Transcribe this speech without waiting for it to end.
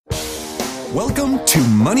Welcome to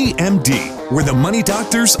Money MD, where the money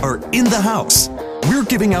doctors are in the house. We're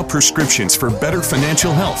giving out prescriptions for better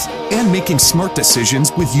financial health and making smart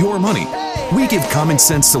decisions with your money. We give common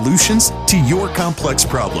sense solutions to your complex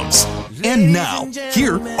problems. And now,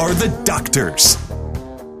 here are the doctors.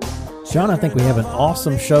 John, I think we have an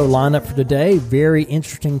awesome show lined up for today. Very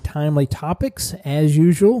interesting, timely topics, as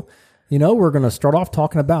usual. You know, we're going to start off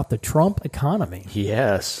talking about the Trump economy.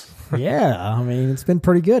 Yes. Yeah, I mean, it's been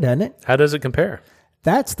pretty good, hasn't it? How does it compare?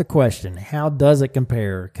 That's the question. How does it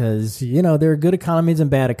compare? Because, you know, there are good economies and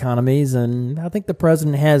bad economies, and I think the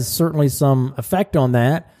president has certainly some effect on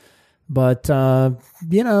that. But,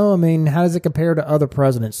 you know, I mean, how does it compare to other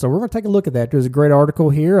presidents? So we're going to take a look at that. There's a great article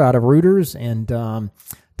here out of Reuters and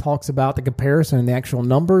talks about the comparison and the actual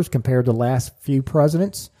numbers compared to the last few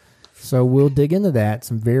presidents. So we'll dig into that.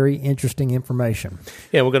 Some very interesting information.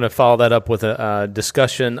 Yeah, we're going to follow that up with a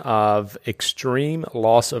discussion of extreme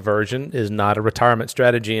loss aversion is not a retirement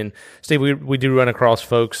strategy. And Steve, we do run across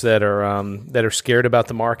folks that are scared about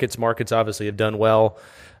the markets. Markets obviously have done well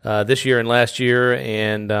this year and last year,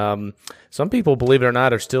 and some people, believe it or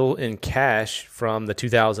not, are still in cash from the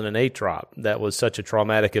 2008 drop. That was such a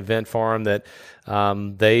traumatic event for them that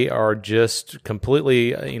they are just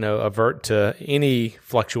completely, avert to any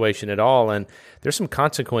fluctuation at all. And there's some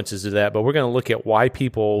consequences to that, but we're going to look at why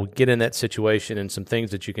people get in that situation and some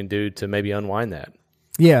things that you can do to maybe unwind that.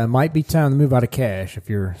 Yeah, it might be time to move out of cash if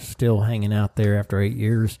you're still hanging out there after 8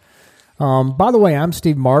 years. By the way, I'm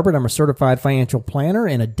Steve Marbert. I'm a certified financial planner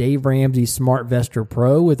and a Dave Ramsey SmartVestor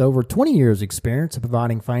Pro with over 20 years experience of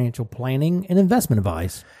providing financial planning and investment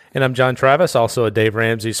advice. And I'm John Travis, also a Dave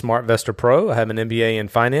Ramsey SmartVestor Pro. I have an MBA in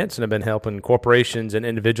finance and have been helping corporations and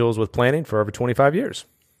individuals with planning for over 25 years.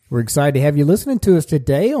 We're excited to have you listening to us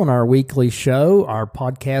today on our weekly show. Our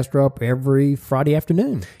podcasts are up every Friday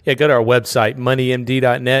afternoon. Yeah, go to our website,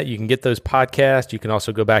 moneymd.net. You can get those podcasts. You can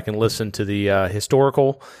also go back and listen to the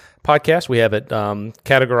historical podcast. We have it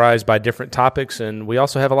categorized by different topics, and we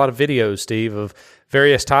also have a lot of videos, Steve, of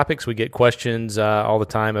various topics. We get questions all the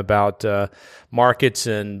time about markets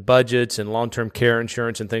and budgets and long-term care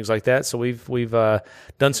insurance and things like that. So we've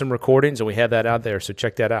done some recordings, and we have that out there, so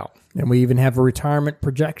check that out. And we even have a retirement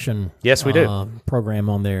projection yes, we do.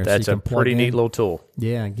 Program on there. That's so a pretty neat little tool.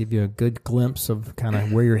 Yeah, give you a good glimpse of kind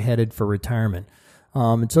of where you're headed for retirement.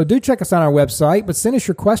 And so do check us on our website, but send us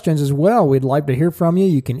your questions as well. We'd like to hear from you.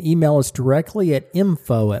 You can email us directly at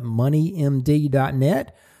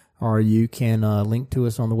info@moneymd.net, or you can link to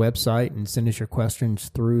us on the website and send us your questions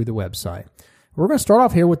through the website. We're going to start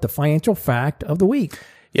off here with the financial fact of the week.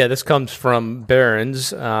 Yeah, this comes from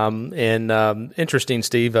Barron's, and interesting,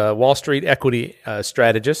 Steve, Wall Street equity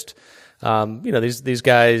strategist. These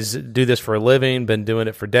guys do this for a living, been doing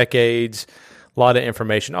it for decades. A lot of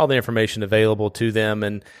information, all the information available to them.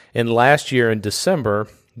 And last year in December,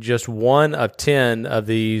 just 1 of 10 of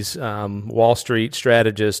these Wall Street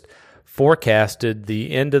strategists forecasted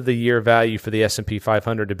the end of the year value for the S&P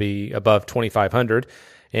 500 to be above 2,500.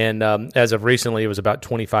 And as of recently, it was about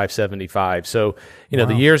 2,575. So, wow.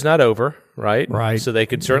 The year's not over, right? Right. So they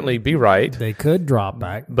could certainly be right. They could drop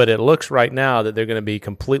back. But it looks right now that they're going to be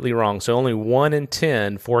completely wrong. So only 1 in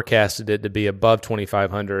 10 forecasted it to be above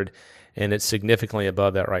 2,500. And it's significantly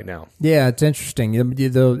above that right now. Yeah, it's interesting.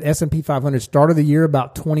 The S&P 500 started the year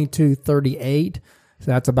about 2238,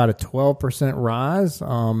 so that's about a 12% rise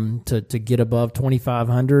to get above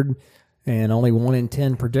 2,500, and only 1 in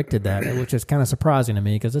 10 predicted that, which is kind of surprising to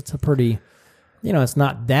me because it's a pretty, it's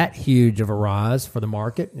not that huge of a rise for the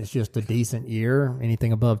market. It's just a decent year,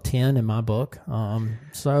 anything above 10 in my book.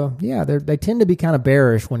 So, yeah, they tend to be kind of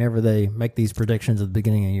bearish whenever they make these predictions at the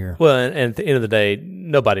beginning of the year. Well, and at the end of the day,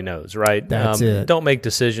 nobody knows, right? That's it. Don't make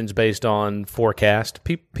decisions based on forecast.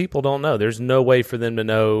 People don't know. There's no way for them to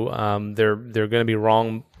know. They're going to be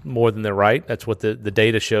wrong more than they're right. That's what the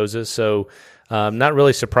data shows us. So not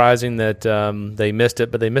really surprising that they missed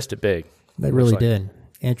it, but they missed it big. They really did.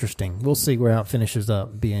 Interesting. We'll see where it finishes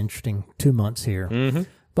up. Be interesting 2 months here. Mm-hmm.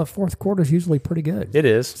 But fourth quarter is usually pretty good. It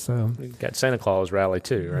is. So you got Santa Claus rally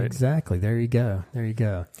too, right? Exactly. There you go.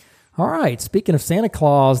 All right. Speaking of Santa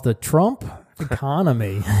Claus, the Trump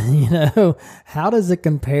economy, how does it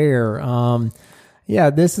compare?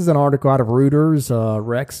 This is an article out of Reuters.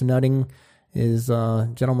 Rex Nutting is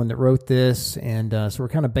a gentleman that wrote this, and so we're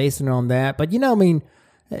kind of basing it on that. But,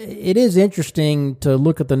 it is interesting to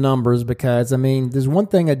look at the numbers because, there's one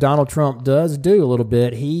thing that Donald Trump does do a little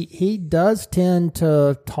bit. He does tend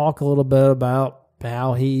to talk a little bit about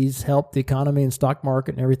how he's helped the economy and stock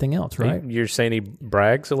market and everything else, right? You're saying he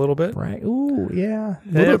brags a little bit? Brag. Ooh, Oh, yeah.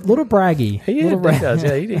 Little braggy. He does.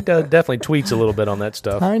 Yeah, he does, definitely tweets a little bit on that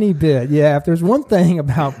stuff. Tiny bit. Yeah, if there's one thing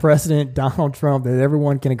about President Donald Trump that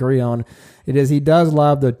everyone can agree on, it is he does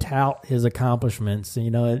love to tout his accomplishments.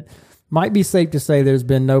 You know, it might be safe to say there's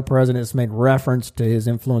been no president that's made reference to his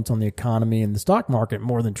influence on the economy and the stock market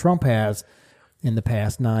more than Trump has in the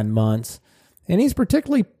past 9 months. And he's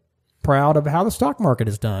particularly proud of how the stock market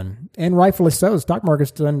has done. And rightfully so. The stock market's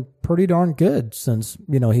done pretty darn good since,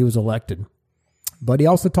 he was elected. But he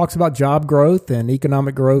also talks about job growth and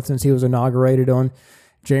economic growth since he was inaugurated on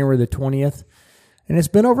January the 20th. And it's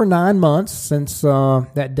been over 9 months since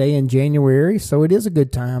that day in January. So it is a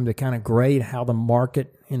good time to kind of grade how the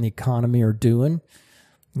market and the economy are doing.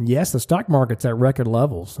 And yes, the stock market's at record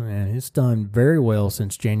levels, and it's done very well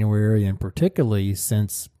since January, and particularly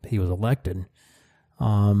since he was elected.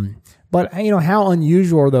 But how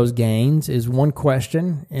unusual are those gains is one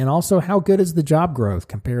question, and also how good is the job growth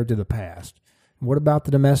compared to the past? What about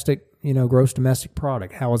the domestic, gross domestic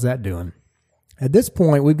product? How is that doing? At this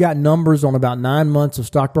point, we've got numbers on about 9 months of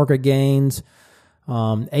stock market gains,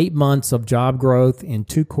 8 months of job growth, and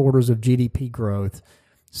 2 quarters of GDP growth.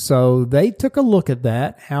 So they took a look at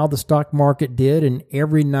that, how the stock market did in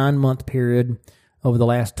every 9-month period over the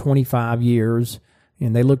last 25 years.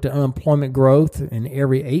 And they looked at unemployment growth in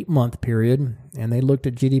every 8-month period, and they looked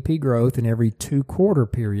at GDP growth in every 2-quarter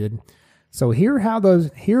period. So here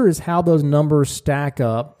is how those numbers stack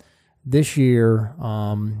up this year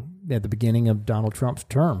at the beginning of Donald Trump's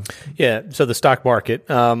term. Yeah, so the stock market.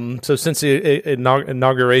 So since the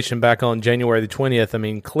inauguration back on January the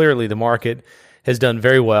 20th, clearly the market has done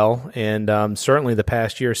very well, and certainly the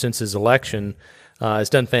past year since his election has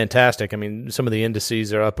done fantastic. Some of the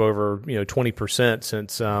indices are up over 20%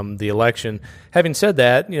 since the election. Having said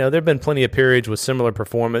that, there have been plenty of periods with similar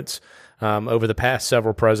performance over the past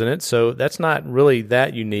several presidents, so that's not really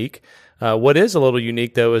that unique. What is a little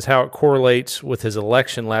unique, though, is how it correlates with his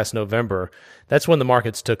election last November. That's when the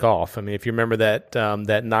markets took off. If you remember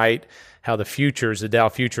that night, how the Dow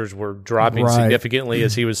futures were dropping significantly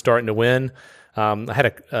as he was starting to win. I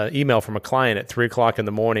had an email from a client at 3 o'clock in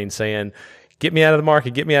the morning saying, get me out of the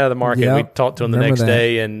market, get me out of the market. Yep. We talked to him the next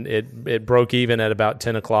day, and it broke even at about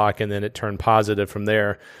 10 o'clock, and then it turned positive from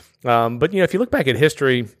there. But, if you look back at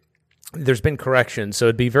history, there's been corrections. So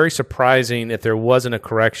it'd be very surprising if there wasn't a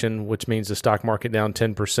correction, which means the stock market down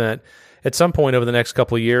 10%. At some point over the next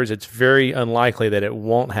couple of years, it's very unlikely that it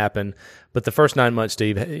won't happen. But the first 9 months,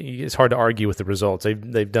 Steve, it's hard to argue with the results.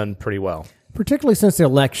 They've done pretty well. Particularly since the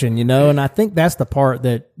election, and I think that's the part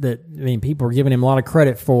that people are giving him a lot of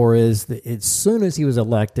credit for is that as soon as he was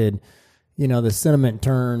elected, the sentiment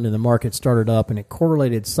turned and the market started up, and it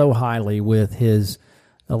correlated so highly with his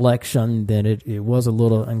election that it was a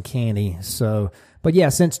little uncanny. So, but yeah,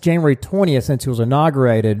 since January 20th, since he was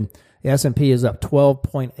inaugurated, the S&P is up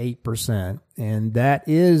 12.8%, and that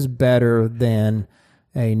is better than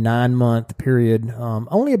a 9-month period,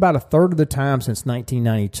 only about a third of the time since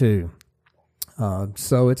 1992.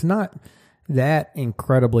 So it's not that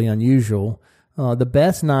incredibly unusual. The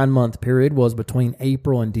best 9-month period was between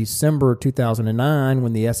April and December 2009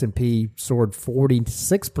 when the S&P soared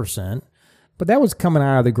 46%. But that was coming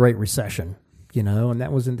out of the Great Recession, and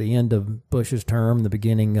that was at the end of Bush's term, the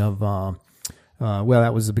beginning of,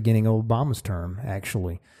 that was the beginning of Obama's term,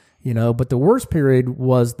 actually. But the worst period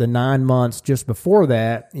was the 9 months just before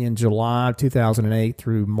that in July of 2008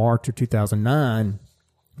 through March of 2009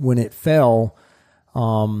 when it fell, a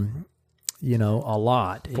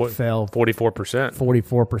lot. It fell 44%.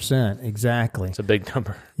 44%, exactly. It's a big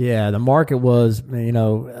number. Yeah, the market was,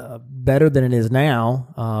 better than it is now,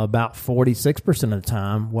 about 46% of the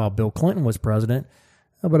time while Bill Clinton was president,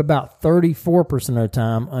 but about 34% of the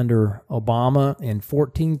time under Obama and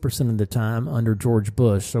 14% of the time under George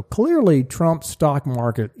Bush. So clearly Trump's stock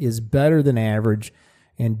market is better than average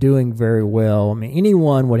and doing very well.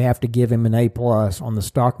 Anyone would have to give him an A+ on the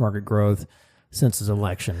stock market growth since his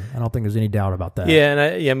election. I don't think there's any doubt about that. Yeah,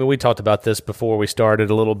 and we talked about this before we started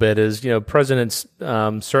a little bit. Is presidents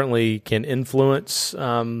certainly can influence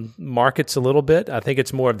markets a little bit. I think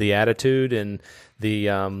it's more of the attitude and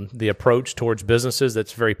the approach towards businesses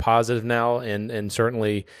that's very positive now, and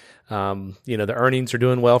certainly the earnings are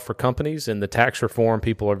doing well for companies, and the tax reform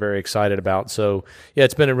people are very excited about. So yeah,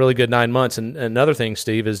 it's been a really good 9 months. And another thing,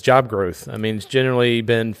 Steve, is job growth. It's generally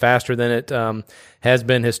been faster than it has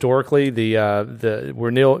been historically.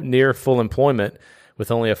 We're near full employment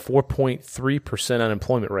with only a 4.3%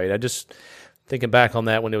 unemployment rate. I just thinking back on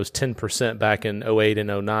that when it was 10% back in 08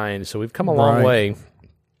 and 09. So we've come a long way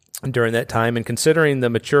during that time, and considering the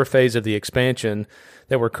mature phase of the expansion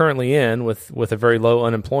that we're currently in with a very low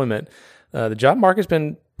unemployment, the job market's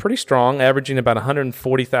been pretty strong, averaging about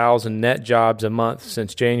 140,000 net jobs a month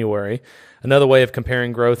since January. Another way of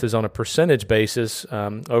comparing growth is on a percentage basis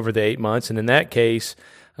over the 8 months, and in that case,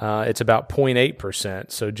 it's about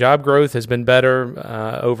 0.8%. So job growth has been better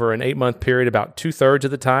over an 8-month period about 2/3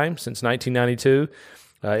 of the time since 1992.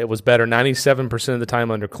 It was better 97% of the time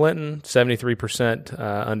under Clinton, 73%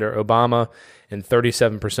 under Obama, and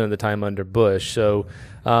 37% of the time under Bush. So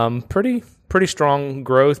pretty strong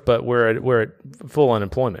growth, but we're at full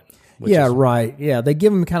unemployment. Right. Yeah, they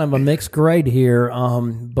give them kind of a mixed grade here,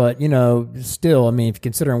 but still, I mean, if you're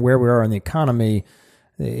considering where we are in the economy,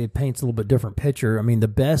 it paints a little bit different picture. I mean, the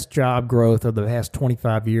best job growth of the past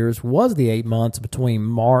 25 years was the 8 months between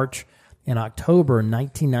March and October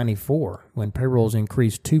 1994, when payrolls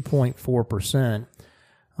increased 2.4%.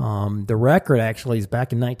 The record actually is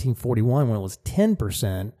back in 1941 when it was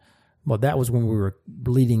 10%. Well, that was when we were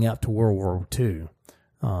leading up to World War II.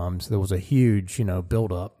 So there was a huge,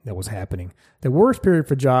 buildup that was happening. The worst period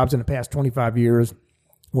for jobs in the past 25 years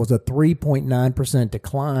was a 3.9%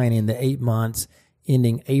 decline in the 8 months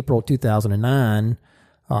ending April 2009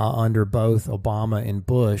 under both Obama and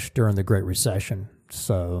Bush during the Great Recession.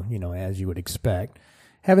 So, as you would expect.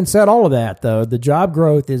 Having said all of that, though, the job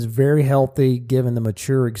growth is very healthy given the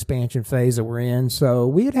mature expansion phase that we're in. So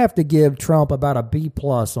we'd have to give Trump about a B+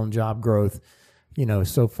 on job growth,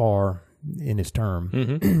 so far in his term.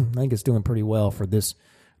 I think it's doing pretty well for this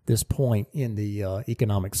point in the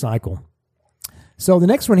economic cycle. So the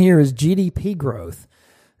next one here is GDP growth.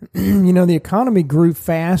 The economy grew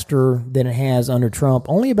faster than it has under Trump,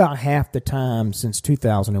 only about half the time since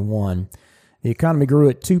 2001. The economy grew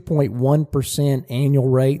at 2.1% annual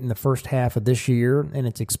rate in the first half of this year, and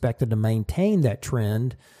it's expected to maintain that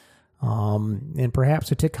trend and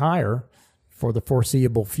perhaps a tick higher for the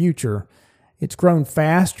foreseeable future. It's grown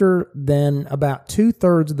faster than about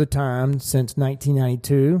 2/3 of the time since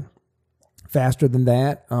 1992, faster than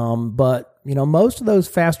that. But most of those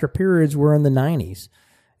faster periods were in the 90s.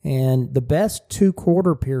 And the best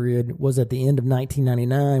 2-quarter period was at the end of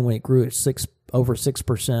 1999 when it grew at over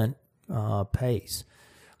 6% pace.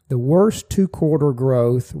 The worst 2-quarter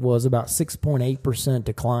growth was about 6.8%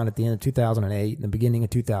 decline at the end of 2008 and the beginning of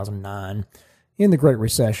 2009 in the Great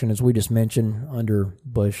Recession, as we just mentioned, under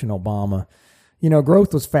Bush and Obama.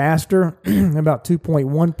 Growth was faster, about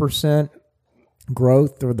 2.1%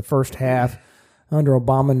 growth for the first half under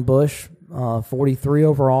Obama and Bush, 43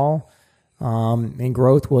 overall. And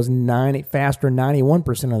growth was faster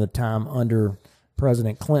 91% of the time under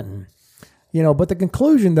President Clinton. But the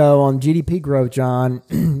conclusion, though, on GDP growth, John,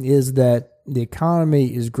 is that the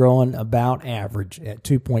economy is growing about average at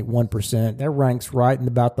 2.1%. That ranks right in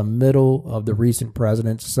about the middle of the recent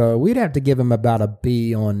presidents. So we'd have to give him about a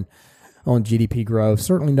B on GDP growth.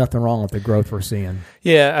 Certainly nothing wrong with the growth we're seeing.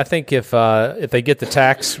 Yeah, I think if they get the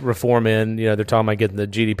tax reform in, they're talking about getting the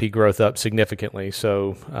GDP growth up significantly.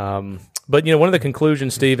 So, but one of the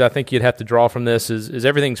conclusions, Steve, I think you'd have to draw from this is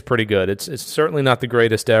everything's pretty good. It's certainly not the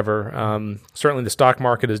greatest ever. Certainly the stock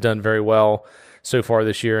market has done very well so far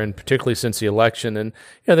this year, and particularly since the election. And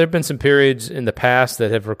there have been some periods in the past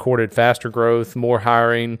that have recorded faster growth, more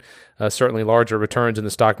hiring, certainly larger returns in the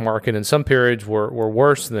stock market, and some periods were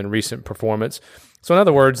worse than recent performance. So in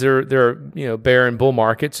other words, there are bear and bull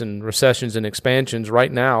markets and recessions and expansions.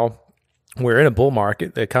 Right now, we're in a bull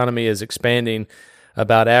market. The economy is expanding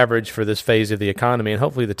about average for this phase of the economy, and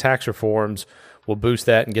hopefully the tax reforms will boost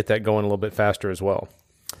that and get that going a little bit faster as well.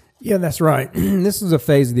 Yeah, that's right. This is a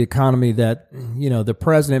phase of the economy that, the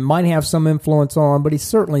president might have some influence on, but he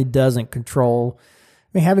certainly doesn't control.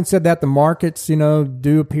 I mean, having said that, the markets,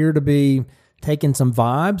 do appear to be taking some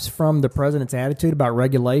vibes from the president's attitude about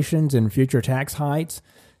regulations and future tax hikes,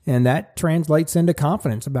 and that translates into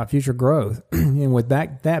confidence about future growth. And with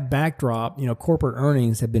that backdrop, corporate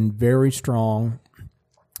earnings have been very strong,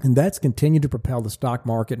 and that's continued to propel the stock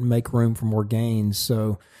market and make room for more gains.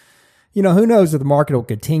 So, who knows if the market will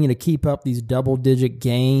continue to keep up these double-digit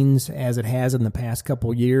gains as it has in the past couple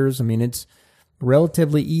of years. I mean, it's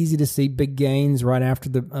relatively easy to see big gains right after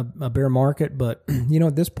a bear market, but,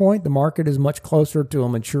 at this point, the market is much closer to a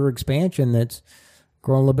mature expansion that's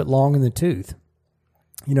growing a little bit long in the tooth.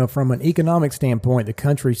 From an economic standpoint, the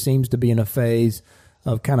country seems to be in a phase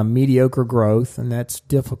of kind of mediocre growth, and that's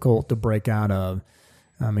difficult to break out of.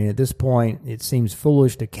 I mean, at this point, it seems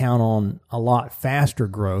foolish to count on a lot faster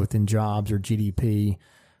growth in jobs or GDP.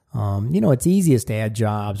 It's easiest to add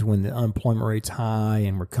jobs when the unemployment rate's high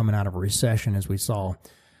and we're coming out of a recession, as we saw,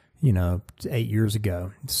 8 years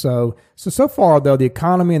ago. So far, though, the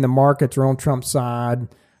economy and the markets are on Trump's side.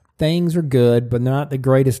 things are good, but not the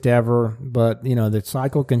greatest ever. But, the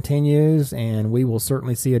cycle continues, and we will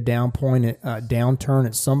certainly see a downturn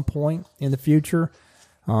at some point in the future.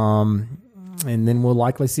 And then we'll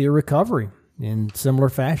likely see a recovery in similar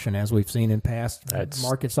fashion as we've seen in past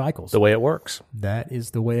market cycles. The way it works. That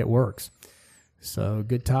is the way it works. So,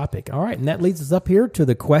 good topic. All right, and that leads us up here to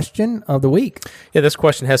the question of the week. Yeah, this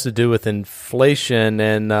question has to do with inflation,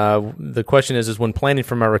 and the question is when planning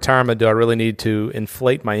for my retirement, do I really need to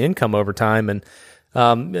inflate my income over time? And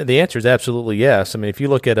the answer is absolutely yes. I mean, if you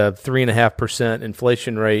look at a 3.5%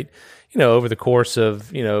 inflation rate, over the course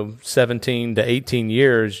of 17 to 18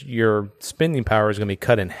 years, your spending power is going to be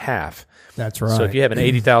cut in half. That's right. So if you have an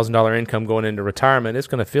 $80,000 income going into retirement, it's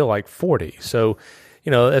going to feel like 40. So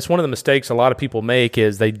that's one of the mistakes a lot of people make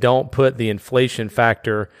is they don't put the inflation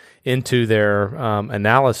factor into their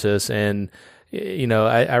analysis. And,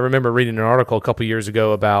 I remember reading an article a couple years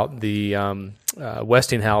ago about the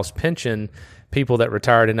Westinghouse pension. People that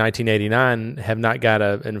retired in 1989 have not got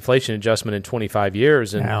an inflation adjustment in 25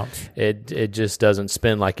 years. And Ouch. It just doesn't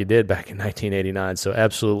spend like it did back in 1989. So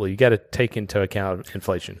absolutely, you got to take into account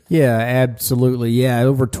inflation. Yeah, absolutely. Yeah,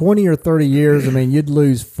 over 20 or 30 years, you'd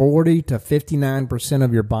lose 40 to 59%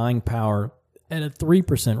 of your buying power at a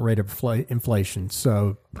 3% rate of inflation.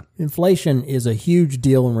 So inflation is a huge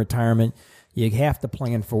deal in retirement. You have to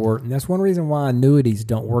plan for it. And that's one reason why annuities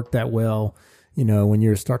don't work that well, when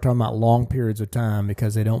you start talking about long periods of time,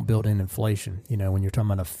 because they don't build in inflation, when you're talking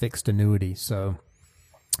about a fixed annuity. So,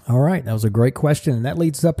 all right, that was a great question. And that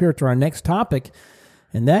leads us up here to our next topic,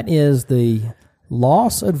 and that is the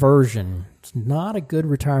loss aversion. It's not a good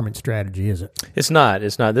retirement strategy, is it? It's not.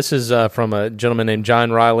 This is from a gentleman named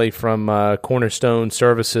John Riley from Cornerstone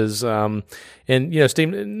Services. And, Steve,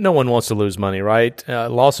 no one wants to lose money, right?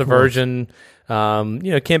 Loss aversion,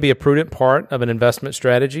 can be a prudent part of an investment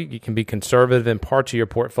strategy. You can be conservative in parts of your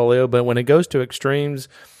portfolio, but when it goes to extremes,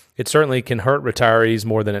 it certainly can hurt retirees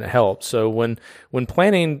more than it helps. So when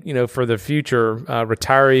planning, for the future,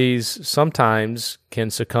 retirees sometimes can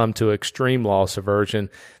succumb to extreme loss aversion.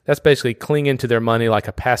 That's basically clinging to their money like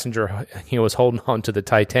a passenger, was holding on to the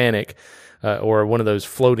Titanic. Or one of those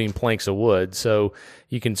floating planks of wood. So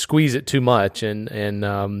you can squeeze it too much and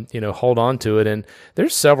hold on to it. And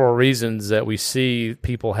there's several reasons that we see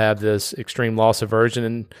people have this extreme loss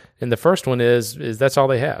aversion. And the first one is that's all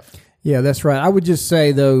they have. Yeah, that's right. I would just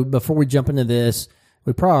say, though, before we jump into this,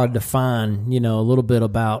 we probably define, a little bit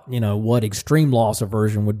about, what extreme loss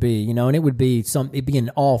aversion would be, and it would be it'd be an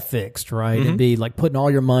all fixed, right? Mm-hmm. It'd be like putting all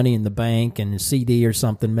your money in the bank and a CD or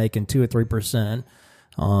something making 2 or 3%.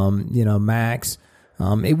 Max.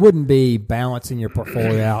 It wouldn't be balancing your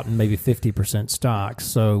portfolio out in maybe 50% stocks.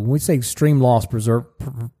 So when we say extreme loss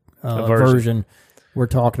aversion, we're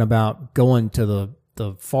talking about going to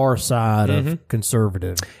the far side of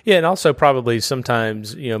conservative. Yeah, and also probably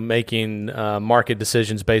sometimes, making market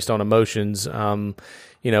decisions based on emotions.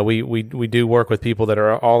 We do work with people that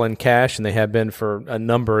are all in cash, and they have been for a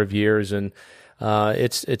number of years, and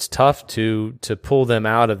it's tough to pull them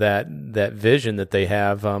out of that vision that they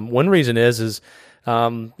have. One reason is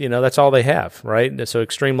that's all they have, right? So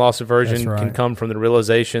extreme loss aversion can come from the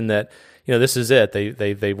realization that this is it.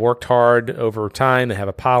 They've worked hard over time. They have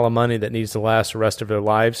a pile of money that needs to last the rest of their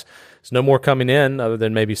lives. There's no more coming in other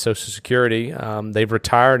than maybe Social Security. They've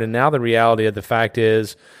retired, and now the reality of the fact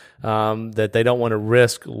is that they don't want to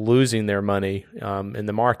risk losing their money in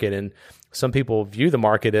the market. And some people view the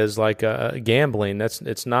market as like gambling.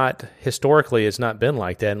 It's not been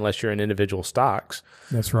like that unless you're in individual stocks.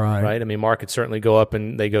 That's right. Right. I mean, markets certainly go up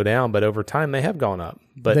and they go down, but over time they have gone up.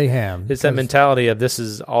 But they have. It's that mentality of this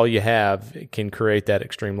is all you have can create that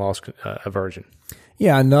extreme loss aversion.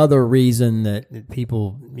 Yeah, another reason that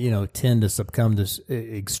people tend to succumb to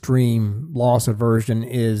extreme loss aversion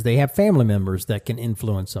is they have family members that can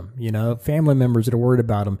influence them. Family members that are worried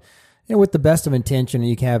about them. With the best of intention,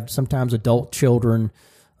 you can have sometimes adult children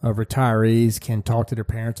of retirees can talk to their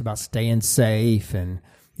parents about staying safe and,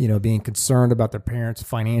 being concerned about their parents'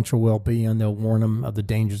 financial well-being. They'll warn them of the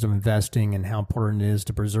dangers of investing and how important it is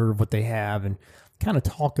to preserve what they have and kind of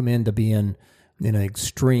talk them into being in an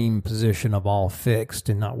extreme position of all fixed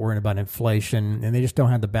and not worrying about inflation. And they just don't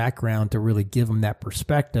have the background to really give them that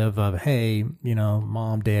perspective of, hey,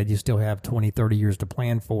 mom, dad, you still have 20, 30 years to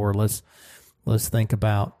plan for. Let's think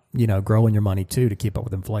about growing your money too to keep up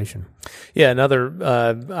with inflation. Yeah,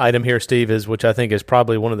 another item here, Steve, which I think is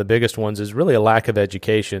probably one of the biggest ones, is really a lack of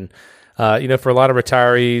education. For a lot of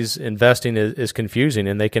retirees, investing is confusing,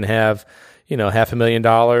 and they can have $500,000,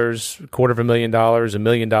 $250,000, $1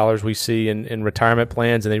 million we see in retirement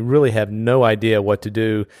plans, and they really have no idea what to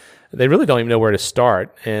do. they really don't even know where to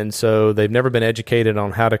start. And so they've never been educated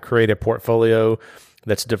on how to create a portfolio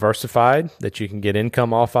that's diversified, that you can get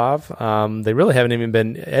income off of. They really haven't even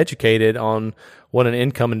been educated on what an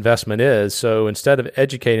income investment is. So instead of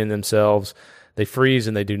educating themselves, they freeze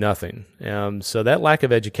and they do nothing. So that lack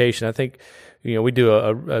of education, I think, we do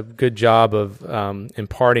a good job of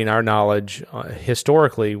imparting our knowledge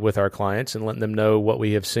historically with our clients and letting them know what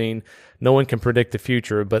we have seen. No one can predict the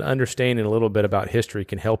future, but understanding a little bit about history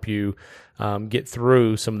can help you get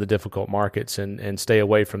through some of the difficult markets and stay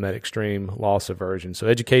away from that extreme loss aversion. So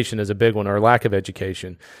education is a big one, or lack of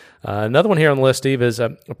education. Another one here on the list, Steve, is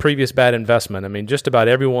a previous bad investment. I mean, just about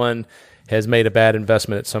everyone has made a bad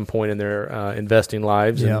investment at some point in their investing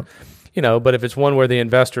lives. Yep. And, but if it's one where the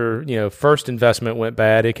investor, first investment went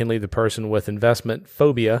bad, it can leave the person with investment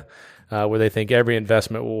phobia, where they think every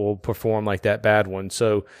investment will perform like that bad one.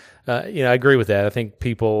 So, I agree with that. I think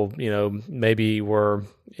people, maybe were,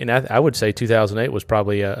 and I would say 2008 was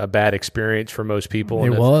probably a bad experience for most people.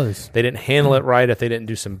 It was. They didn't handle it right. If they didn't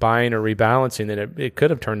do some buying or rebalancing, then it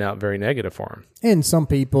could have turned out very negative for them. And some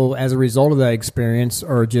people, as a result of that experience,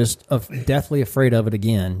 are just deathly afraid of it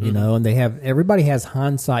again, and everybody has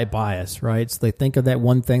hindsight bias, right? So they think of that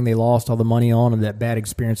one thing they lost all the money on and that bad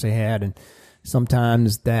experience they had. And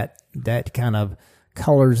sometimes that kind of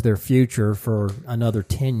colors their future for another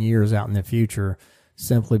 10 years out in the future,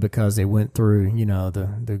 simply because they went through,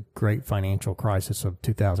 the great financial crisis of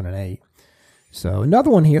 2008. So another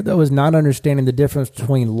one here, though, is not understanding the difference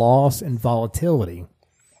between loss and volatility.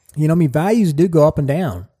 Values do go up and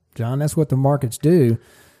down, John. That's what the markets do.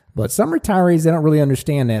 But some retirees, they don't really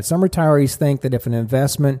understand that. Some retirees think that if an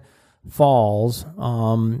investment falls,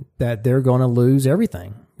 that they're going to lose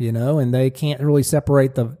everything, and they can't really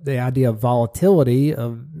separate the idea of volatility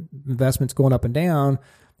of investments going up and down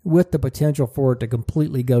with the potential for it to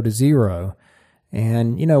completely go to zero.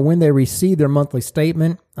 And, when they receive their monthly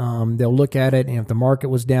statement, they'll look at it, and if the market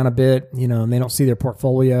was down a bit, and they don't see their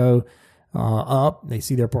portfolio up, they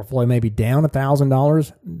see their portfolio maybe down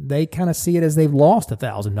 $1,000, they kind of see it as they've lost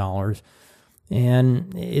 $1,000.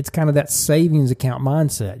 And it's kind of that savings account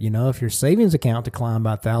mindset. If your savings account declined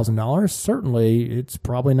by $1,000, certainly it's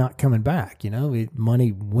probably not coming back.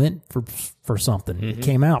 Money went for something. Mm-hmm. It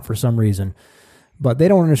came out for some reason. But they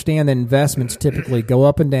don't understand that investments typically go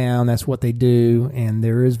up and down. That's what they do. And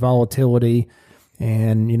there is volatility.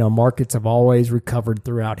 And, markets have always recovered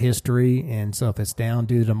throughout history. And so if it's down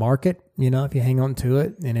due to the market, if you hang on to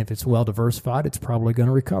it, and if it's well diversified, it's probably going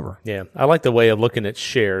to recover. Yeah. I like the way of looking at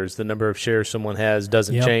shares. The number of shares someone has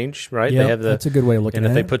doesn't change, right? Yep. That's a good way of looking at it.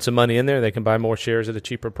 And if they put some money in there, they can buy more shares at a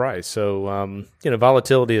cheaper price. So,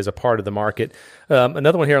 volatility is a part of the market.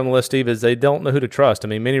 Another one here on the list, Steve, is they don't know who to trust. I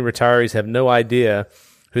mean, many retirees have no idea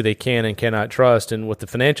who they can and cannot trust. And with the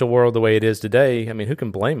financial world the way it is today, I mean, who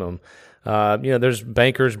can blame them? There's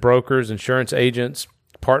bankers, brokers, insurance agents,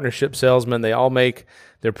 partnership salesmen. They all make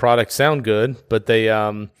their product sound good, but they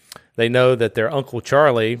know that their Uncle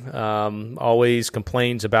Charlie always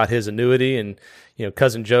complains about his annuity, and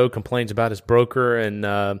Cousin Joe complains about his broker, and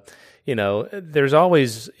there's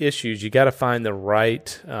always issues. You got to find the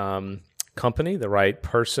right company, the right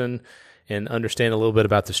person, and understand a little bit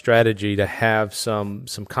about the strategy to have some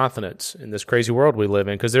confidence in this crazy world we live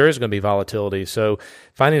in, because there is going to be volatility. So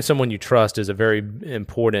finding someone you trust is a very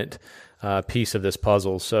important piece of this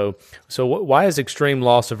puzzle. So why is extreme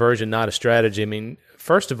loss aversion not a strategy? I mean,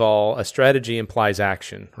 first of all, a strategy implies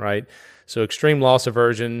action, right? So extreme loss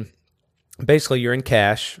aversion, basically you're in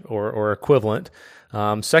cash or equivalent.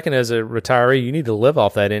 Second, as a retiree, you need to live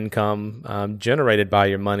off that income generated by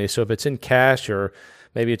your money. So if it's in cash or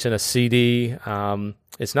maybe it's in a CD,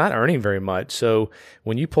 it's not earning very much. So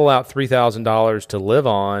when you pull out $3,000 to live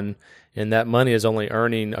on, and that money is only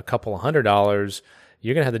earning a couple of $100s,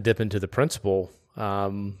 you're going to have to dip into the principal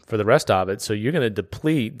for the rest of it. So you're going to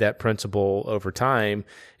deplete that principal over time,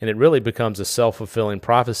 and it really becomes a self-fulfilling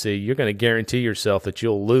prophecy. You're going to guarantee yourself that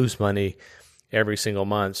you'll lose money every single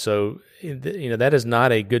month. So, that is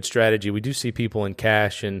not a good strategy. We do see people in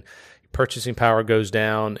cash, and purchasing power goes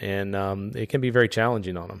down, and it can be very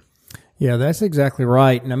challenging on them. Yeah, that's exactly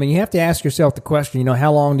right. And I mean, you have to ask yourself the question,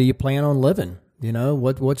 how long do you plan on living?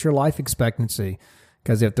 What's your life expectancy?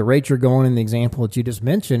 Because if the rate you're going in the example that you just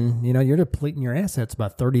mentioned, you're depleting your assets by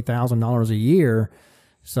 $30,000 a year.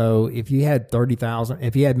 So if you had maybe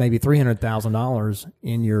 $300,000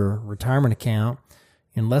 in your retirement account,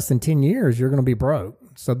 in less than 10 years, you're going to be broke.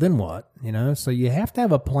 So then what? So you have to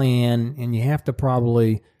have a plan, and you have to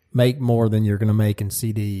probably make more than you're going to make in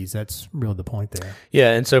CDs. That's really the point there.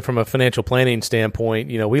 Yeah, and so from a financial planning standpoint,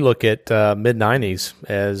 we look at mid-90s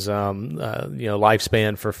as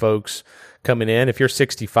lifespan for folks coming in. If you're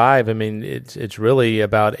 65, I mean, it's really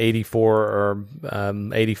about 84 or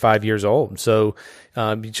 85 years old. So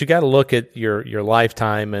you got to look at your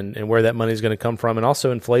lifetime and where that money is going to come from, and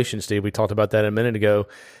also inflation. Steve, we talked about that a minute ago.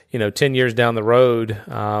 10 years down the road,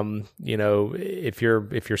 if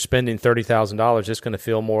you're spending $30,000, it's going to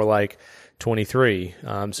feel more like 23.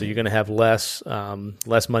 So you're going to have less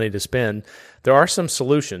money to spend. There are some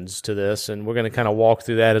solutions to this, and we're going to kind of walk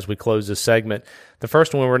through that as we close this segment. The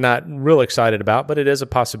first one we're not real excited about, but it is a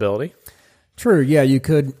possibility. True. Yeah, you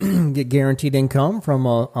could get guaranteed income from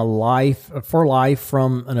a life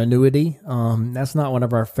from an annuity. That's not one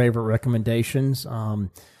of our favorite recommendations.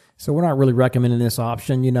 So we're not really recommending this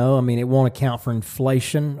option. I mean, it won't account for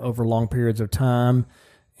inflation over long periods of time.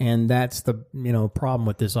 And that's the problem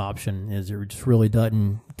with this option, is it just really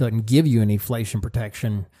doesn't give you any inflation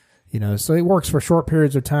protection. So it works for short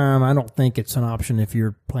periods of time. I don't think it's an option if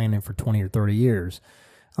you're planning for 20 or 30 years.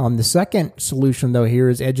 The second solution, though, here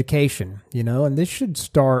is education, and this should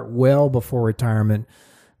start well before retirement.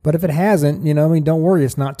 But if it hasn't, don't worry,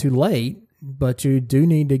 it's not too late. But you do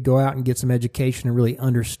need to go out and get some education and really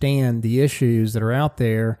understand the issues that are out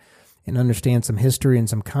there and understand some history and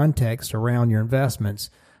some context around your investments.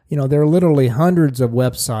 There are literally hundreds of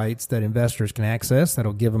websites that investors can access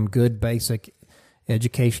that'll give them good basic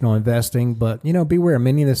educational investing. But, beware,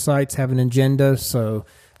 many of the sites have an agenda. So,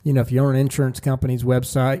 if you're on an insurance company's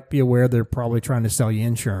website, be aware they're probably trying to sell you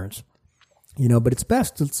insurance. But it's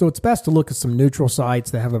best to look at some neutral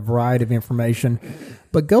sites that have a variety of information,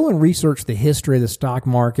 but go and research the history of the stock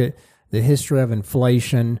market, the history of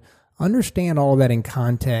inflation, understand all of that in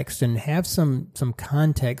context, and have some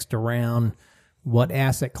context around what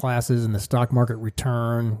asset classes in the stock market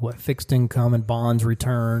return, what fixed income and bonds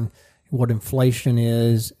return, what inflation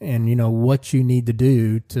is, and what you need to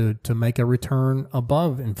do to make a return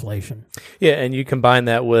above inflation. Yeah, and you combine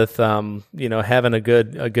that with having a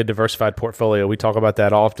good diversified portfolio. We talk about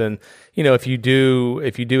that often. If you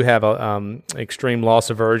do have a extreme loss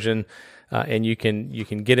aversion, and you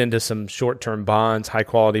can get into some short-term bonds,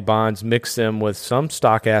 high-quality bonds, mix them with some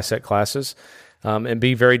stock asset classes, and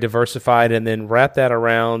be very diversified, and then wrap that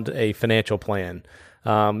around a financial plan.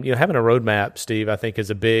 Having a roadmap, Steve, I think is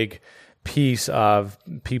a big piece of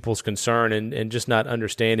people's concern and just not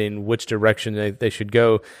understanding which direction they should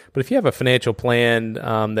go. But if you have a financial plan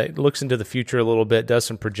that looks into the future a little bit, does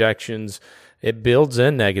some projections, it builds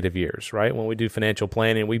in negative years, right? When we do financial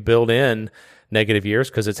planning, we build in negative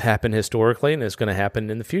years because it's happened historically and it's going to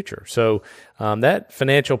happen in the future. So that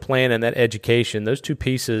financial plan and that education, those two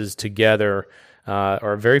pieces together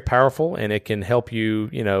are very powerful, and it can help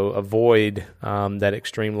you, avoid that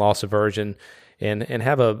extreme loss aversion and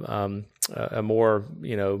have a more,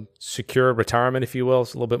 secure retirement, if you will.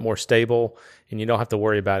 It's a little bit more stable, and you don't have to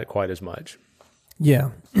worry about it quite as much.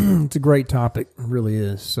 Yeah, it's a great topic. It really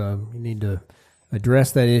is. So you need to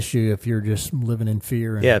address that issue if you're just living in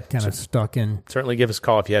fear and kind of stuck in. Certainly give us a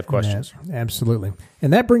call if you have questions. Yeah, absolutely.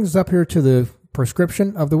 And that brings us up here to the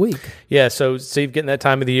prescription of the week. Yeah, so Steve, getting that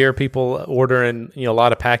time of the year, people ordering a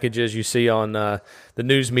lot of packages. You see on the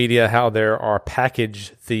news media how there are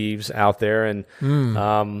package thieves out there, and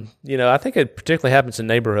I think it particularly happens in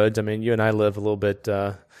neighborhoods. I mean, you and I live a little bit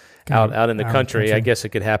out in the country. I guess it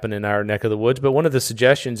could happen in our neck of the woods. But one of the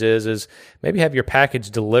suggestions is maybe have your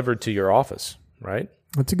package delivered to your office. Right,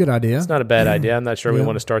 that's a good idea. It's not a bad idea. I'm not sure we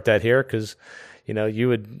want to start that here because.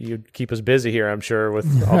 You'd keep us busy here, I'm sure, with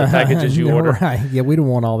all the packages you order. Right. Yeah, we don't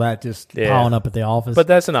want all that just piling up at the office. But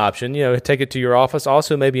that's an option. Take it to your office.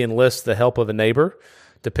 Also, maybe enlist the help of a neighbor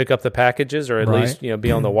to pick up the packages, or at least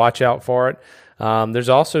be on the watch out for it. There's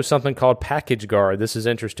also something called Package Guard. This is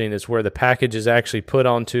interesting. It's where the package is actually put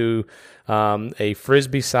onto a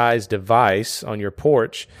Frisbee-sized device on your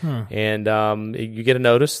porch, and you get a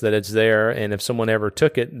notice that it's there. And if someone ever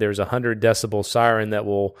took it, there's a 100-decibel siren that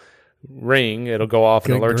will ring. It'll go off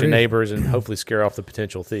and alert your neighbors and hopefully scare off the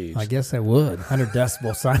potential thieves. I guess that would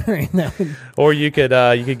 100-decibel siren. Or you could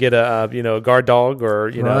get a guard dog,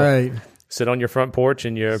 or sit on your front porch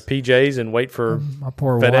in your PJs and wait for my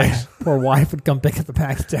poor FedEx. Poor wife would come pick up the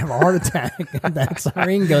package to have a heart attack and that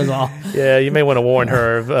siren goes off. Yeah, you may want to warn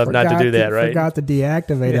her of not to do that, right? Forgot to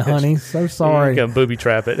deactivate it, honey. So sorry. You can booby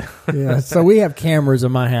trap it. Yeah. So we have cameras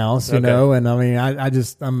in my house, and I mean,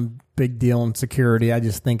 I'm big deal in security. I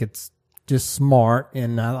just think it's just smart,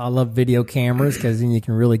 and I love video cameras because then you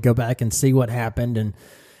can really go back and see what happened, and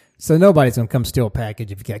so nobody's gonna come steal a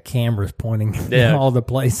package if you got cameras pointing all the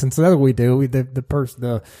place. And so that's what we do.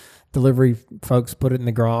 The delivery folks put it in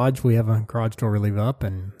the garage. We have a garage door we leave up,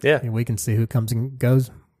 and we can see who comes and goes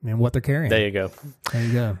and what they're carrying. There you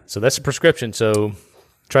go. So that's a prescription. So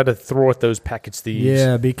try to thwart those package thieves.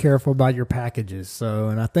 Yeah, be careful about your packages. So,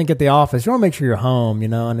 and I think at the office, you want to make sure you're home,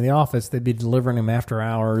 and in the office, they'd be delivering them after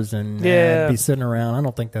hours and be sitting around. I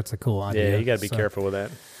don't think that's a cool idea. Yeah, you got to be careful with that.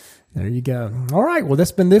 There you go. All right. Well,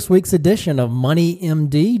 that's been this week's edition of Money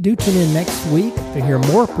MD. Do tune in next week to hear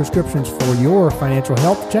more prescriptions for your financial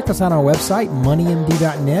health. Check us out on our website,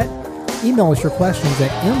 moneymd.net. Email us your questions at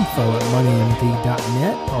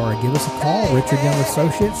info@moneymd.net or give us a call, Richard Young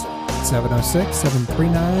Associates,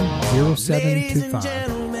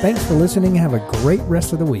 706-739-0725. Thanks for listening. Have a great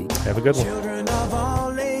rest of the week. Have a good one.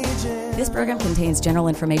 This program contains general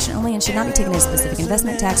information only and should not be taken as specific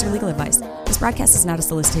investment, tax, or legal advice. This broadcast is not a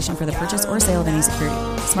solicitation for the purchase or sale of any security.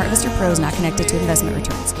 SmartVestor Pro is not connected to investment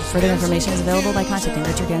returns. Further information is available by contacting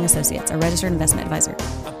Richard Young Associates, a registered investment advisor.